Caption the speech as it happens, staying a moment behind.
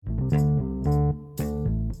Good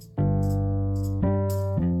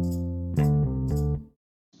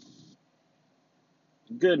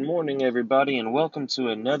morning, everybody, and welcome to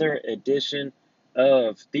another edition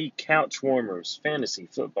of the Couch Warmers Fantasy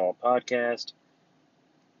Football Podcast.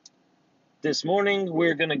 This morning,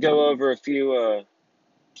 we're going to go over a few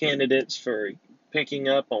candidates for picking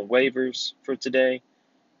up on waivers for today.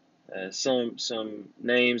 Some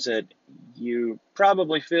names that you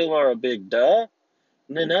probably feel are a big duh,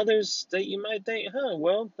 and then others that you might think,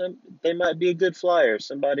 they might be a good flyer,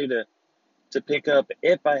 somebody to pick up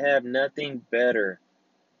if I have nothing better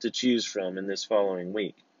to choose from in this following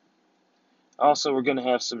week. Also, we're going to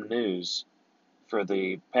have some news for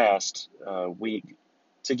the past week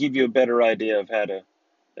to give you a better idea of how to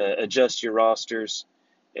adjust your rosters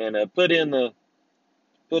and put in the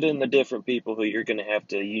different people who you're going to have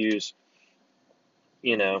to use,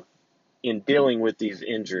 in dealing with these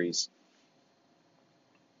injuries.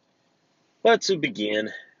 But to begin,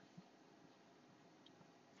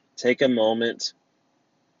 take a moment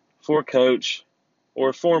for coach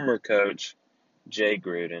or former coach Jay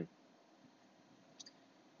Gruden.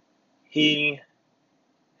 He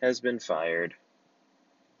has been fired.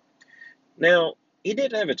 Now, he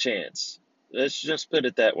did have a chance. Let's just put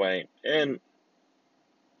it that way. And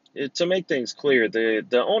to make things clear,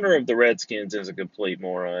 the owner of the Redskins is a complete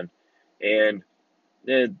moron, and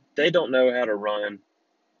they don't know how to run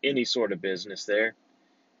any sort of business there.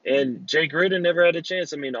 And Jay Gruden never had a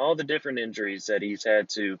chance. I mean, all the different injuries that he's had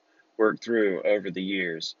to work through over the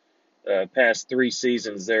years. Past 3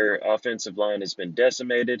 seasons, their offensive line has been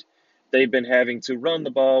decimated. They've been having to run the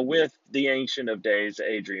ball with the Ancient of Days,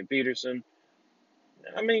 Adrian Peterson.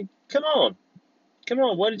 I mean, come on.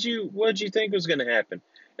 What did you think was going to happen?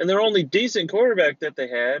 And their only decent quarterback that they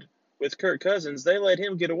had with Kirk Cousins, they let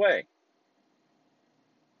him get away.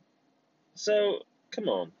 So, come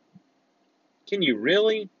on. Can you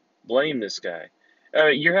really blame this guy?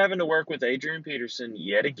 You're having to work with Adrian Peterson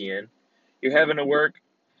yet again. You're having to work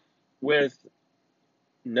with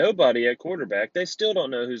nobody at quarterback. They still don't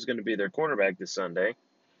know who's going to be their quarterback this Sunday.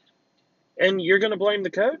 And you're going to blame the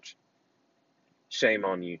coach? Shame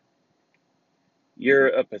on you. You're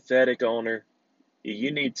a pathetic owner.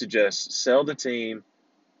 You need to just sell the team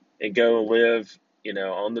and go live,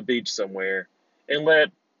 on the beach somewhere and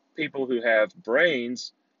let people who have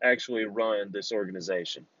brains actually run this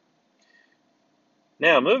organization.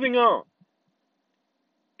 Now, moving on.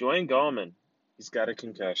 Dwayne Gallman, he's got a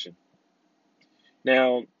concussion.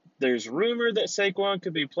 Now, there's rumor that Saquon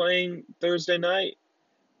could be playing Thursday night,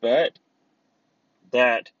 but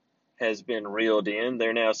that has been reeled in.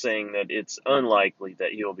 They're now saying that it's unlikely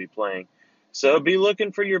that he'll be playing. So be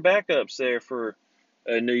looking for your backups there for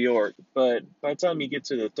New York. But by the time you get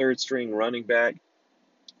to the third string running back,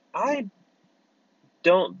 I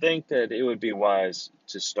don't think that it would be wise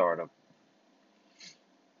to start him.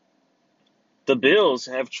 The Bills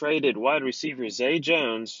have traded wide receiver Zay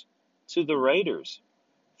Jones to the Raiders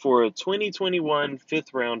for a 2021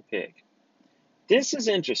 fifth-round pick. This is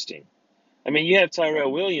interesting. I mean, you have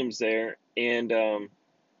Tyrell Williams there and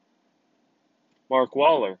Mark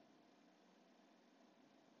Waller.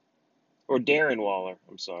 Or Darren Waller,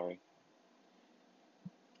 I'm sorry.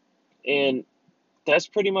 And that's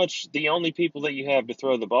pretty much the only people that you have to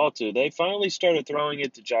throw the ball to. They finally started throwing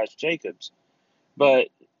it to Josh Jacobs. But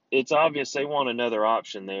it's obvious they want another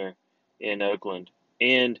option there in Oakland.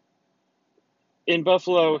 And in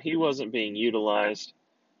Buffalo, he wasn't being utilized.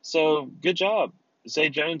 So, good job. Zay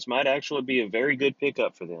Jones might actually be a very good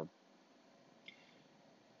pickup for them.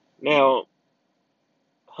 Now,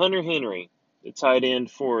 Hunter Henry, the tight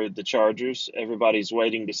end for the Chargers, everybody's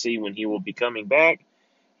waiting to see when he will be coming back.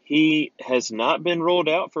 He has not been rolled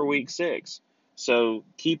out for Week 6. So,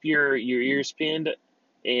 keep your ears pinned,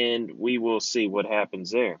 and we will see what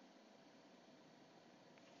happens there.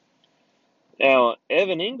 Now,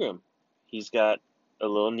 Evan Ingram, he's got a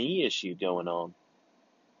little knee issue going on.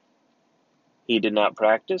 He did not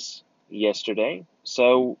practice yesterday,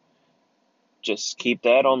 so just keep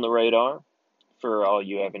that on the radar for all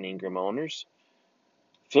you Evan Ingram owners.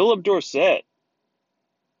 Philip Dorsett,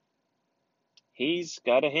 he's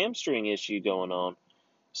got a hamstring issue going on.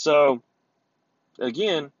 So,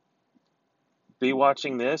 again, be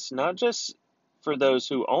watching this, not just for those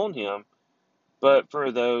who own him, but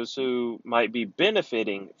for those who might be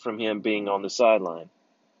benefiting from him being on the sideline.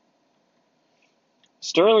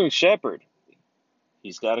 Sterling Shepard,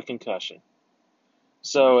 he's got a concussion.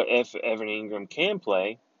 So if Evan Ingram can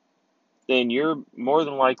play, then you're more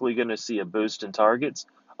than likely going to see a boost in targets.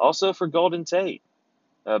 Also for Golden Tate,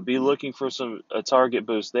 be looking for a target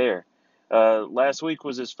boost there. Last week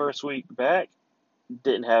was his first week back.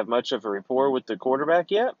 didn't have much of a rapport with the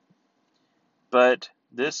quarterback yet, but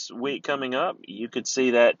this week coming up, you could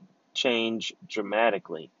see that change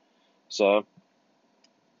dramatically. So let's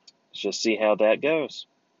just see how that goes.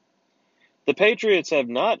 The Patriots have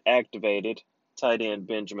not activated tight end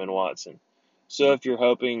Benjamin Watson. So if you're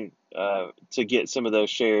hoping to get some of those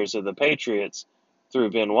shares of the Patriots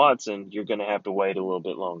through Ben Watson, you're going to have to wait a little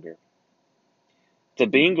bit longer. The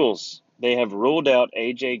Bengals, they have ruled out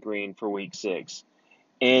A.J. Green for Week 6,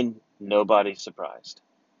 and nobody's surprised.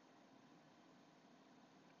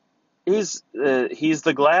 He's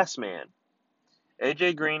the glass man.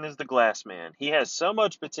 A.J. Green is the glass man. He has so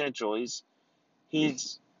much potential.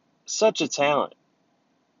 He's such a talent.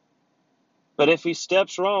 But if he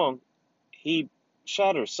steps wrong, he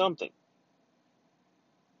shatters something.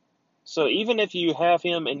 So even if you have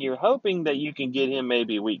him and you're hoping that you can get him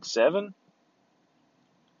maybe Week 7,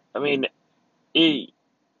 I mean,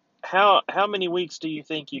 how many weeks do you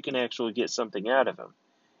think you can actually get something out of him?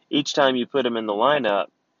 Each time you put him in the lineup,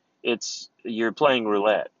 you're playing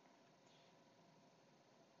roulette.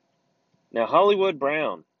 Now Hollywood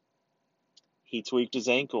Brown, he tweaked his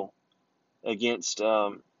ankle against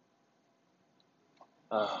the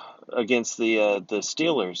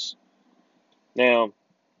Steelers. Now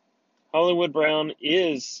Hollywood Brown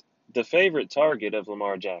is the favorite target of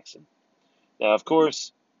Lamar Jackson. Now, of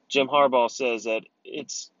course, John Harbaugh says that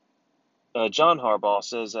it's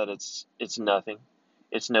nothing,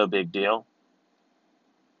 it's no big deal.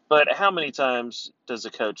 But how many times does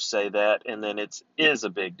a coach say that and then it is a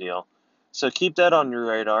big deal? So keep that on your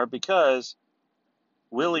radar, because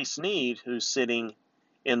Willie Snead, who's sitting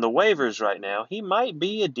in the waivers right now, he might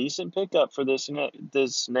be a decent pickup for this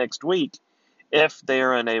next week if they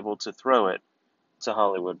are unable to throw it to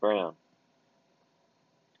Hollywood Brown.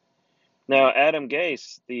 Now, Adam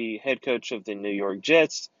Gase, the head coach of the New York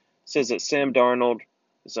Jets, says that Sam Darnold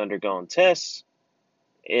has undergone tests.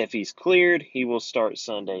 If he's cleared, he will start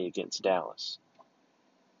Sunday against Dallas.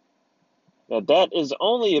 Now, that is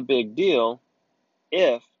only a big deal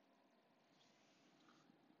if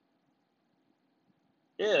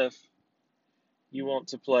you want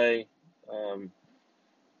to play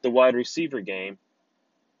the wide receiver game,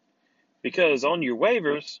 because on your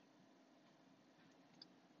waivers,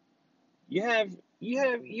 you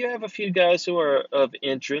have a few guys who are of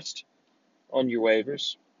interest on your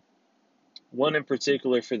waivers. One in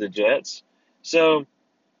particular for the Jets. So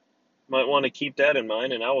might want to keep that in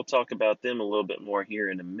mind, and I will talk about them a little bit more here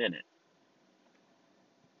in a minute.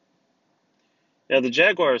 Now, the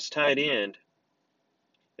Jaguars tight end,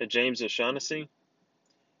 James O'Shaughnessy,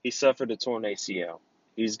 he suffered a torn ACL.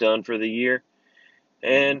 He's done for the year,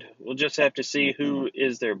 and we'll just have to see who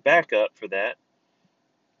is their backup for that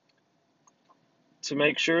to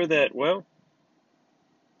make sure that, well,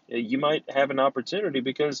 you might have an opportunity,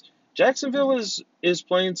 because Jacksonville is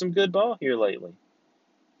playing some good ball here lately.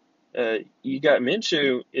 You got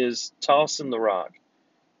Minshew is tossing the rock.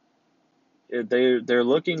 They're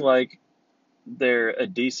looking like they're a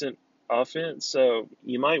decent offense, so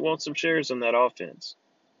you might want some shares on that offense.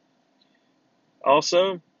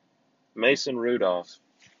 Also, Mason Rudolph,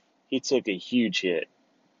 he took a huge hit.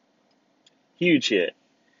 Huge hit.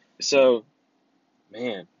 So,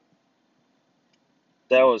 man,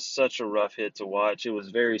 that was such a rough hit to watch. It was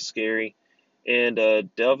very scary. And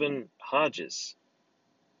Delvin Hodges,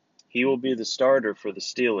 he will be the starter for the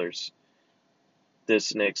Steelers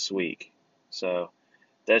this next week. So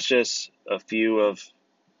that's just a few of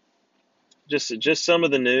just some of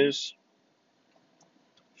the news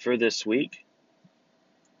for this week.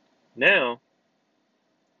 Now,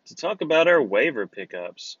 to talk about our waiver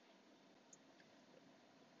pickups.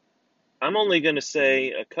 I'm only going to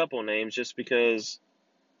say a couple names just because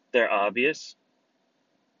they're obvious.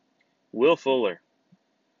 Will Fuller,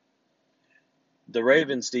 the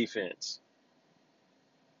Ravens defense.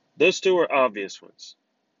 Those two are obvious ones.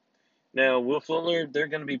 Now, Will Fuller, they're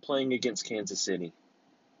going to be playing against Kansas City.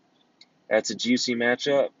 That's a juicy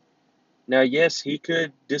matchup. Now, yes, he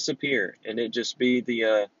could disappear and it just be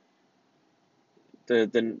the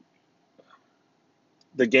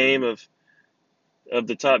game of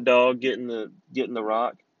the top dog getting the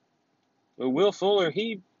rock. But Will Fuller,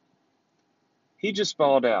 he just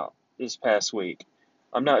balled out this past week.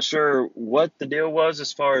 I'm not sure what the deal was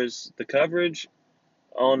as far as the coverage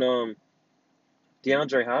on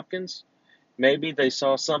DeAndre Hopkins. Maybe they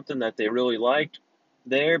saw something that they really liked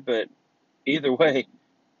there, but either way,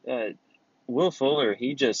 Will Fuller,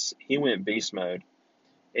 he went beast mode.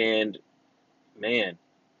 And man,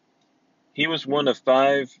 he was one of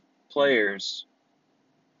 5 players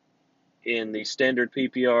in the standard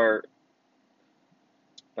PPR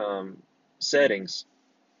settings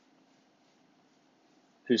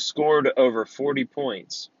who scored over 40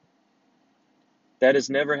 points. That has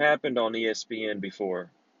never happened on ESPN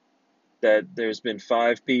before, that there's been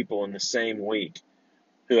 5 people in the same week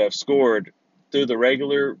who have scored through the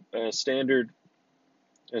regular standard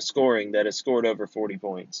scoring that has scored over 40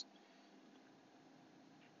 points.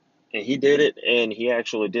 And he did it, and he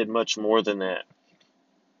actually did much more than that.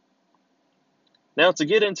 Now, to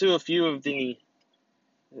get into a few of the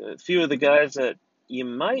guys that you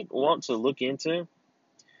might want to look into,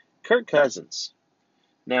 Kirk Cousins.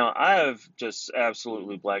 Now, I have just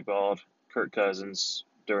absolutely blackballed Kirk Cousins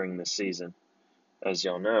during this season, as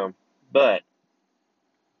y'all know. But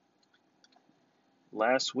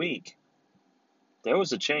last week, there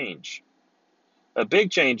was a change, a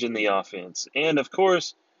big change in the offense. And of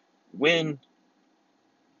course, when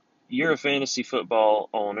you're a fantasy football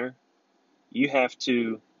owner, you have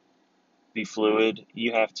to be fluid.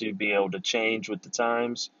 You have to be able to change with the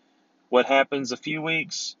times. What happens a few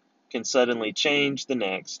weeks can suddenly change the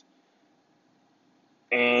next.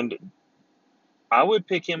 And I would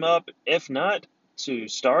pick him up, if not to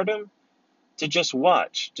start him, to just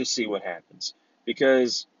watch to see what happens.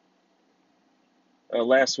 Because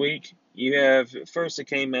last week, first it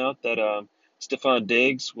came out that Stephon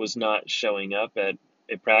Diggs was not showing up at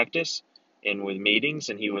a practice and with meetings,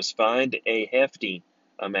 and he was fined a hefty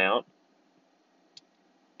amount.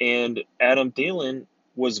 And Adam Thielen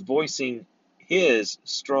was voicing his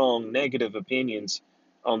strong negative opinions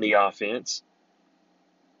on the offense.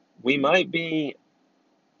 We might be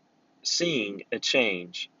seeing a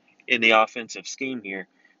change in the offensive scheme here,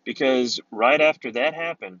 because right after that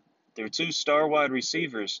happened, their 2 star wide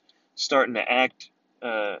receivers starting to act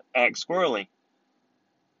squirrely.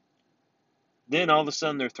 Then all of a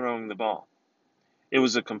sudden they're throwing the ball. It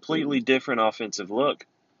was a completely different offensive look.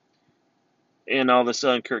 And all of a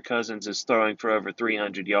sudden Kirk Cousins is throwing for over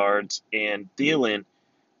 300 yards, and Thielen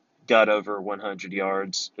got over 100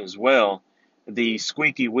 yards as well. The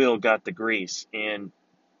squeaky wheel got the grease, and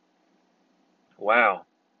wow,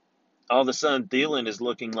 all of a sudden Thielen is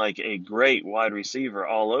looking like a great wide receiver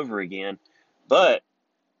all over again. But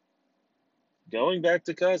going back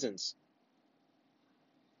to Cousins,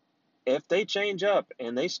 if they change up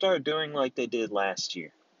and they start doing like they did last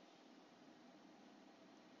year,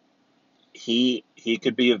 he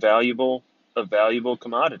could be a valuable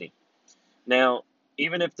commodity. Now,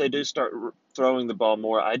 even if they do start throwing the ball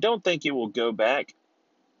more, I don't think it will go back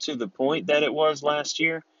to the point that it was last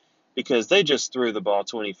year, because they just threw the ball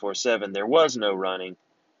 24/7. There was no running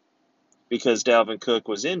because Dalvin Cook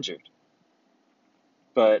was injured.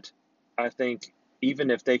 But I think even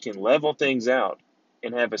if they can level things out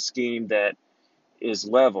and have a scheme that is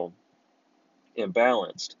level and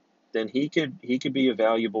balanced, then he could be a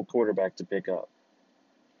valuable quarterback to pick up.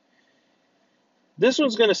 This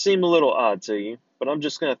one's going to seem a little odd to you, but I'm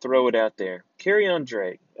just going to throw it out there. Kenyon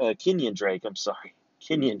Drake. Kenyon Drake.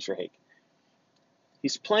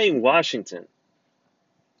 He's playing Washington.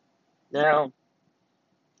 Now,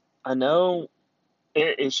 I know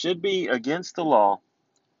it should be against the law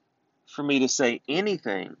for me to say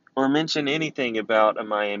anything or mention anything about a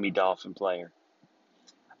Miami Dolphin player.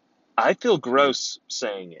 I feel gross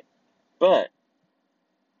saying it. But,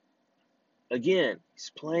 again,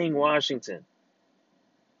 he's playing Washington.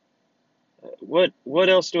 What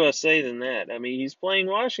else do I say than that? I mean, he's playing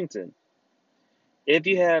Washington. If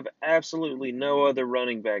you have absolutely no other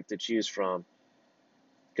running back to choose from,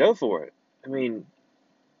 go for it. I mean,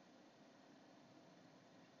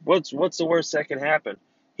 what's the worst that can happen?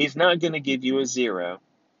 He's not going to give you a 0.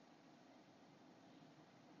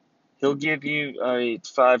 He'll give you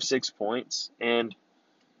 5-6 points, and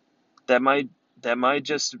that might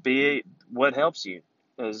just be what helps you.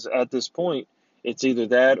 As at this point, it's either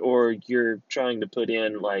that or you're trying to put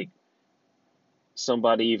in like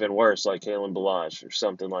somebody even worse, like Kalen Ballage or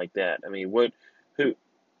something like that. I mean, who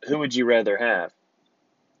would you rather have?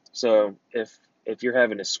 So if you're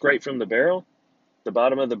having to scrape from the barrel, the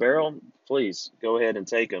bottom of the barrel, please go ahead and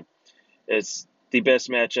take them. It's the best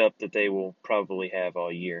matchup that they will probably have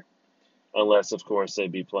all year, unless, of course,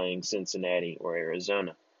 they'd be playing Cincinnati or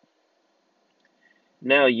Arizona.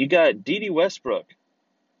 Now, you got Dede Westbrook.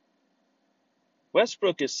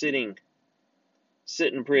 Westbrook is sitting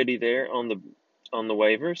pretty there on the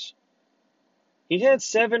waivers. He had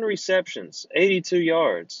 7 receptions, 82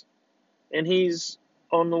 yards, and he's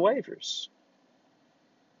on the waivers.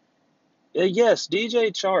 Yes,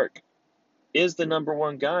 DJ Chark is the number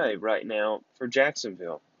 1 guy right now for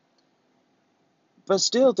Jacksonville. But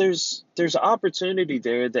still, there's opportunity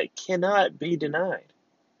there that cannot be denied.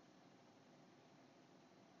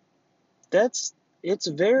 That's it's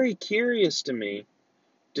very curious to me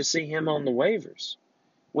to see him on the waivers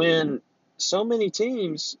when so many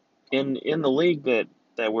teams in the league that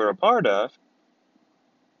we're a part of,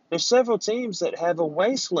 there's several teams that have a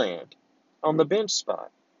wasteland on the bench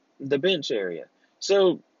spot, the bench area.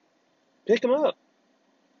 So pick him up.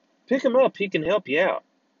 Pick him up. He can help you out.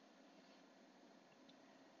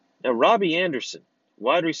 Now, Robbie Anderson,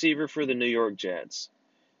 wide receiver for the New York Jets.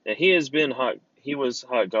 Now, he has been hot. He was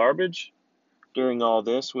hot garbage during all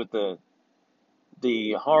this with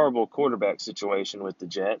the horrible quarterback situation with the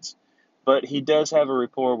Jets, but he does have a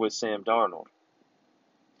rapport with Sam Darnold.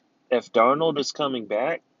 If Darnold is coming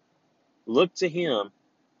back, look to him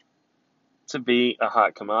to be a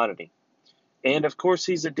hot commodity. And of course,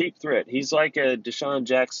 he's a deep threat. He's like a Deshaun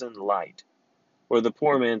Jackson light, or the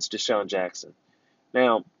poor man's Deshaun Jackson.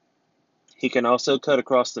 Now, he can also cut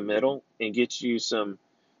across the middle and get you some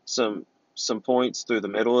some points through the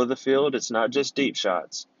middle of the field. It's not just deep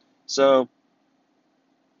shots. So,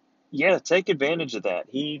 yeah, take advantage of that.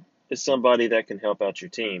 He is somebody that can help out your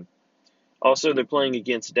team. Also, they're playing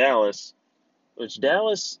against Dallas, which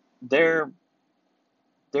Dallas, their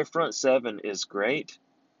front seven is great.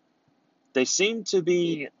 They seem to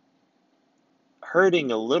be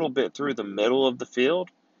hurting a little bit through the middle of the field,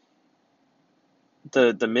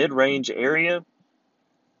 the mid-range area,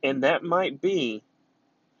 and that might be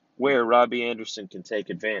where Robbie Anderson can take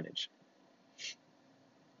advantage.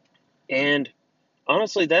 And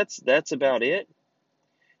honestly, that's about it.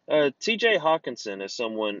 T.J. Hawkinson is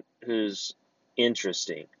someone who's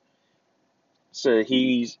interesting. So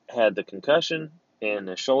he's had the concussion and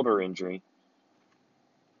the shoulder injury.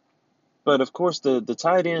 But of course, the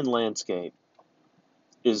tight end landscape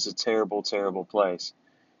is a terrible, terrible place.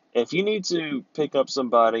 If you need to pick up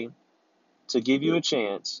somebody to give you a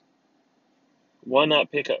chance, why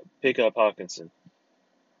not pick up Hawkinson?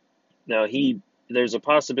 Now there's a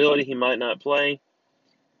possibility he might not play,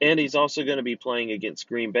 and he's also going to be playing against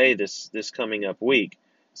Green Bay this coming up week.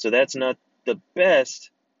 So that's not the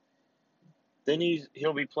best. Then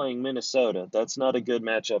he'll be playing Minnesota. That's not a good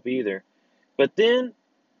matchup either. But then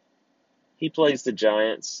he plays the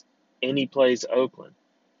Giants and he plays Oakland.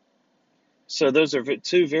 So those are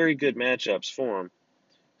two very good matchups for him.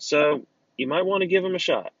 So you might want to give him a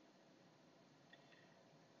shot.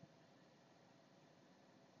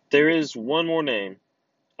 There is one more name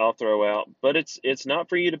I'll throw out, but it's not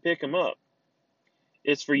for you to pick him up.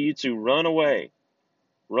 It's for you to run away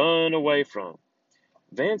from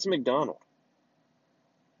Vance McDonald.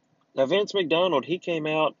 Now, Vance McDonald, he came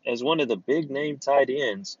out as one of the big name tight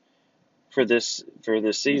ends for this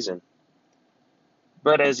season.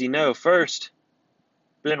 But as you know, first,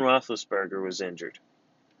 Ben Roethlisberger was injured.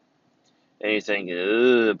 And you think,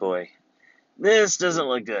 oh boy, this doesn't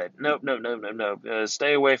look good. Nope.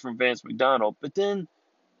 Stay away from Vance McDonald. But then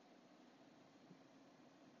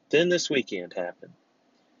this weekend happened.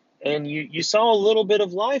 And you saw a little bit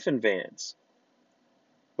of life in Vance.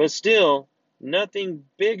 But still, nothing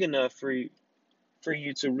big enough for you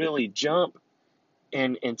to really jump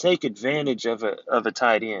and take advantage of a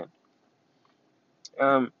tight end.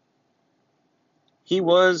 He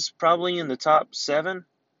was probably in the top 6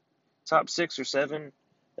 or 7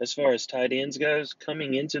 as far as tight ends goes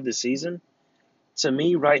coming into the season. To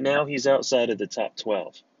me, right now, he's outside of the top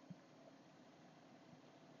 12.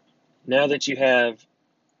 Now that you have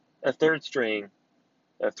a third string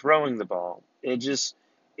throwing the ball,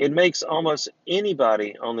 it makes almost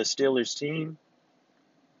anybody on the Steelers team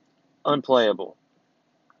unplayable.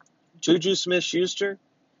 Juju Smith-Schuster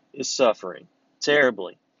is suffering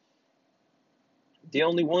terribly. The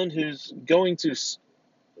only one who's going to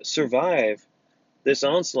survive this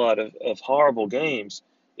onslaught of horrible games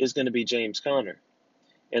is going to be James Conner.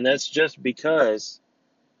 And that's just because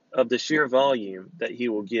of the sheer volume that he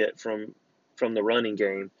will get from the running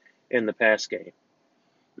game and the pass game.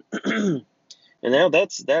 And now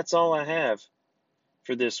that's all I have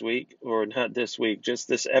for this week, or not this week, just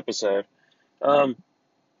this episode.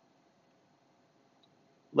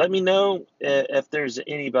 Let me know if there's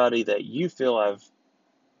anybody that you feel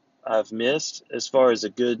I've missed as far as a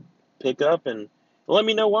good pickup, and let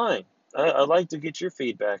me know why. I'd like to get your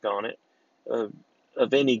feedback on it,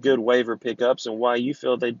 of any good waiver pickups and why you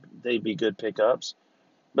feel they'd be good pickups.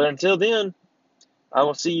 But until then, I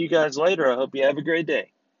will see you guys later. I hope you have a great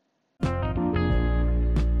day.